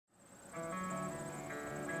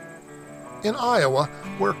In Iowa,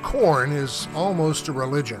 where corn is almost a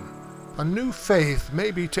religion, a new faith may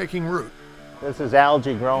be taking root. This is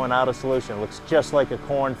algae growing out of solution. It looks just like a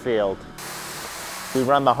cornfield. We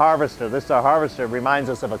run the harvester. This is our harvester. It reminds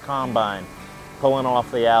us of a combine pulling off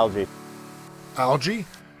the algae. Algae?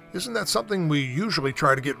 Isn't that something we usually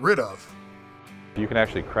try to get rid of? You can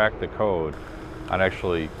actually crack the code on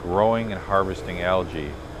actually growing and harvesting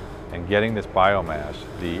algae and getting this biomass.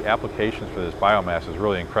 The applications for this biomass is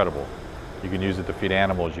really incredible. You can use it to feed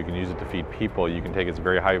animals, you can use it to feed people, you can take its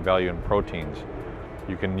very high value in proteins.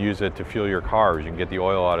 You can use it to fuel your cars, you can get the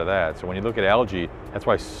oil out of that. So when you look at algae, that's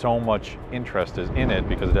why so much interest is in it,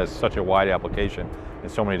 because it has such a wide application in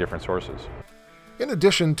so many different sources. In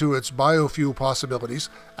addition to its biofuel possibilities,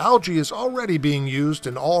 algae is already being used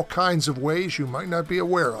in all kinds of ways you might not be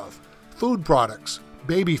aware of. Food products,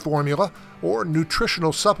 baby formula, or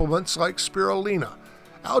nutritional supplements like spirulina.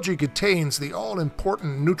 Algae contains the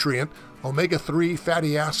all-important nutrient omega-3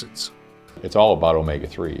 fatty acids. It's all about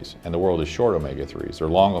omega-3s, and the world is short omega-3s. They're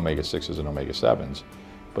long omega-6s and omega-7s,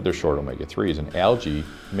 but they're short omega-3s, and algae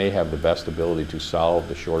may have the best ability to solve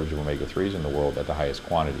the shortage of omega-3s in the world at the highest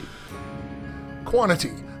quantity.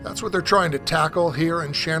 Quantity, that's what they're trying to tackle here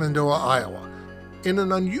in Shenandoah, Iowa. In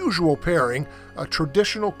an unusual pairing, a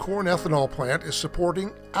traditional corn ethanol plant is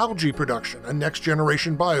supporting algae production, a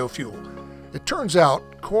next-generation biofuel. It turns out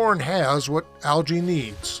corn has what algae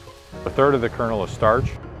needs. A third of the kernel is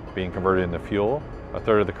starch being converted into fuel, a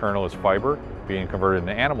third of the kernel is fiber being converted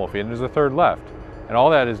into animal feed, and there's a third left. And all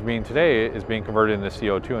that is being converted into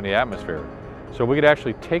CO2 in the atmosphere. So we could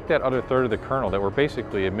actually take that other third of the kernel that we're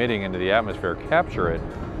basically emitting into the atmosphere, capture it,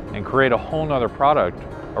 and create a whole nother product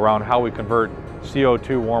around how we convert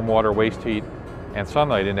CO2, warm water, waste heat, and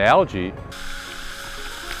sunlight into algae.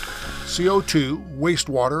 CO2,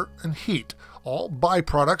 wastewater, and heat, all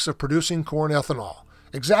byproducts of producing corn ethanol.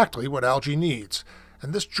 Exactly what algae needs.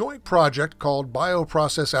 And this joint project called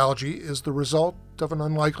Bioprocess Algae is the result of an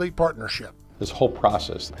unlikely partnership. This whole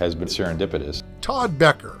process has been serendipitous. Todd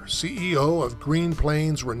Becker, CEO of Green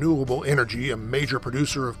Plains Renewable Energy, a major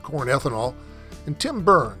producer of corn ethanol, and Tim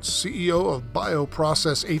Burns, CEO of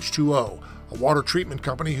Bioprocess H2O, a water treatment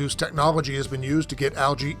company whose technology has been used to get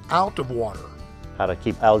algae out of water. How to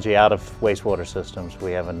keep algae out of wastewater systems.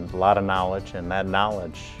 We have a lot of knowledge, and that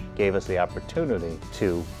knowledge gave us the opportunity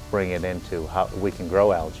to bring it into how we can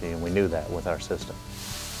grow algae, and we knew that with our system.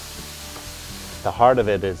 The heart of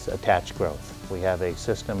it is attached growth. We have a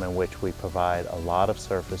system in which we provide a lot of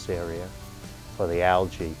surface area for the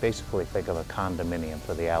algae. Basically, think of a condominium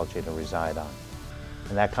for the algae to reside on.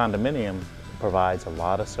 And that condominium provides a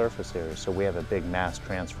lot of surface area, so we have a big mass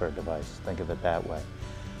transfer device. Think of it that way.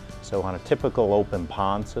 So on a typical open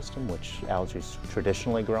pond system, which algae is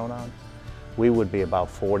traditionally grown on, we would be about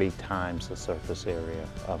 40 times the surface area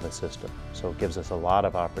of a system. So it gives us a lot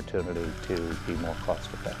of opportunity to be more cost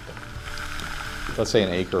effective. Let's say an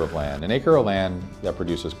acre of land. An acre of land that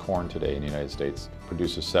produces corn today in the United States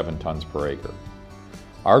produces 7 tons per acre.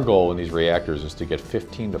 Our goal in these reactors is to get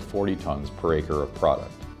 15 to 40 tons per acre of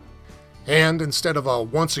product. And instead of a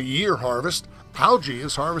once-a-year harvest, algae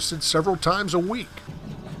is harvested several times a week.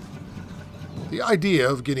 The idea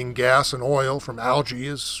of getting gas and oil from algae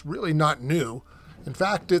is really not new. In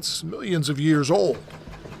fact, it's millions of years old.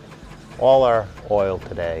 All our oil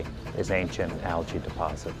today is ancient algae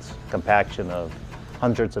deposits, compaction of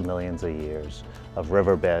hundreds of millions of years of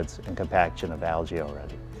riverbeds and compaction of algae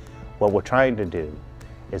already. What we're trying to do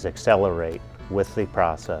is accelerate with the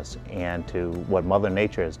process and to what Mother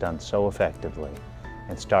Nature has done so effectively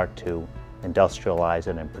and start to industrialize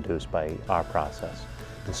it and produce by our process.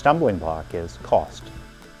 The stumbling block is cost.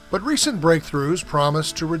 But recent breakthroughs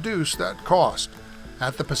promise to reduce that cost.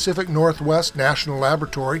 At the Pacific Northwest National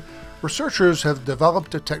Laboratory, researchers have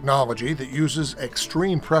developed a technology that uses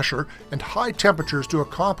extreme pressure and high temperatures to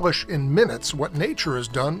accomplish in minutes what nature has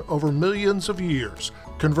done over millions of years: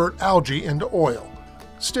 convert algae into oil.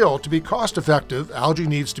 Still, to be cost-effective, algae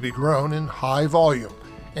needs to be grown in high volume,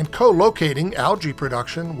 and co-locating algae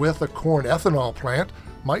production with a corn ethanol plant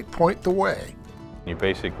might point the way. You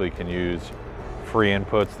basically can use free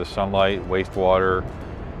inputs, the sunlight, wastewater,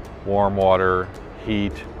 warm water,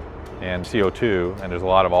 heat, and CO2, and there's a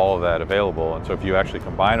lot of all of that available. And so if you actually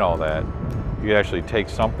combine all that, you can actually take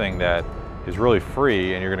something that is really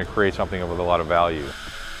free and you're going to create something with a lot of value.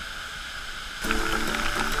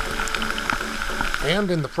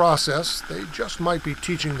 And in the process, they just might be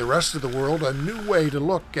teaching the rest of the world a new way to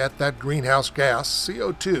look at that greenhouse gas,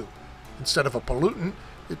 CO2. Instead of a pollutant,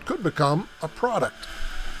 it could become a product.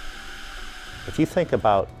 If you think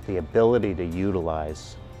about the ability to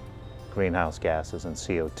utilize greenhouse gases and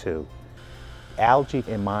CO2, Algae,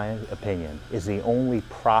 in my opinion, is the only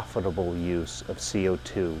profitable use of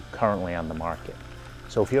CO2 currently on the market.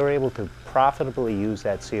 So if you're able to profitably use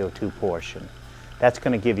that CO2 portion, that's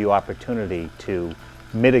going to give you opportunity to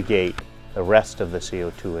mitigate the rest of the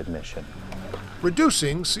CO2 emission.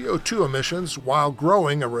 Reducing CO2 emissions while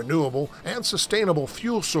growing a renewable and sustainable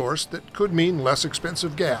fuel source that could mean less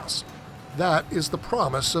expensive gas. That is the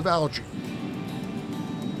promise of algae.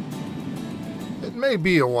 It may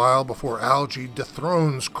be a while before algae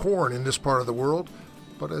dethrones corn in this part of the world,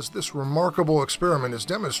 but as this remarkable experiment is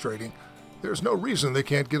demonstrating, there's no reason they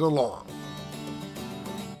can't get along.